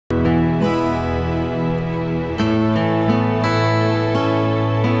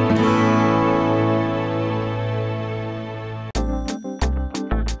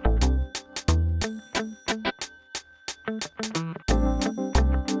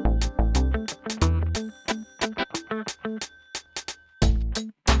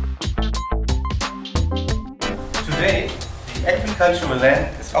Today, the agricultural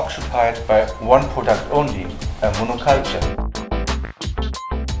land is occupied by one product only, a monoculture.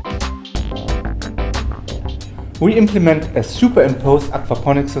 We implement a superimposed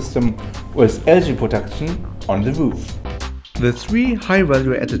aquaponic system with algae production on the roof. The three high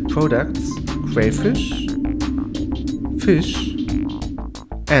value added products, crayfish, fish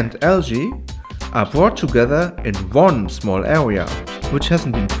and algae, are brought together in one small area, which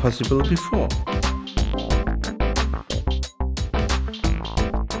hasn't been possible before.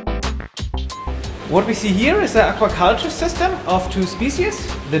 What we see here is an aquaculture system of two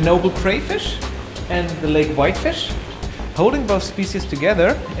species, the noble crayfish and the lake whitefish. Holding both species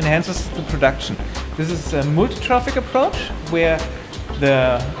together enhances the production. This is a multi-trophic approach where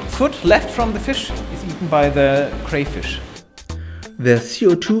the food left from the fish is eaten by the crayfish. The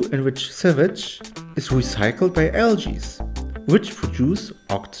CO2-enriched sewage is recycled by algae, which produce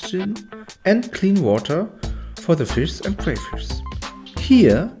oxygen and clean water for the fish and crayfish.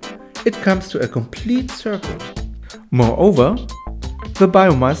 Here, it comes to a complete circle. Moreover, the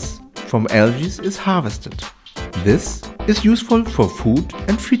biomass from algae is harvested. This is useful for food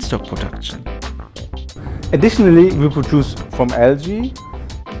and feedstock production. Additionally, we produce from algae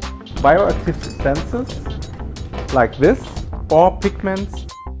bioactive substances like this or pigments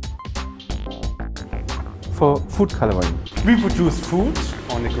for food coloring. We produce food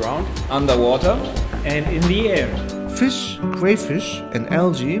On the ground, underwater and in the air. Fish, crayfish and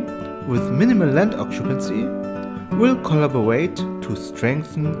algae with minimal land occupancy will collaborate to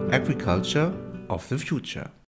strengthen agriculture of the future.